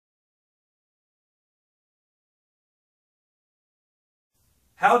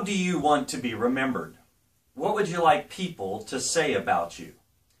How do you want to be remembered? What would you like people to say about you?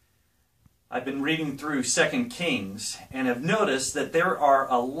 I've been reading through 2 Kings and have noticed that there are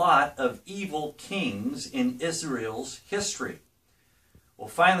a lot of evil kings in Israel's history. Well,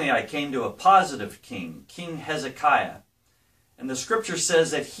 finally I came to a positive king, King Hezekiah. And the scripture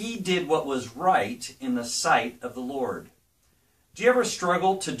says that he did what was right in the sight of the Lord. Do you ever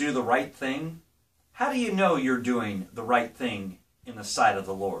struggle to do the right thing? How do you know you're doing the right thing in the sight of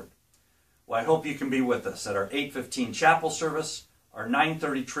the Lord? Well, I hope you can be with us at our 8:15 chapel service, our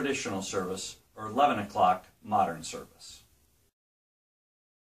 9:30 traditional service, or 11 o'clock modern service.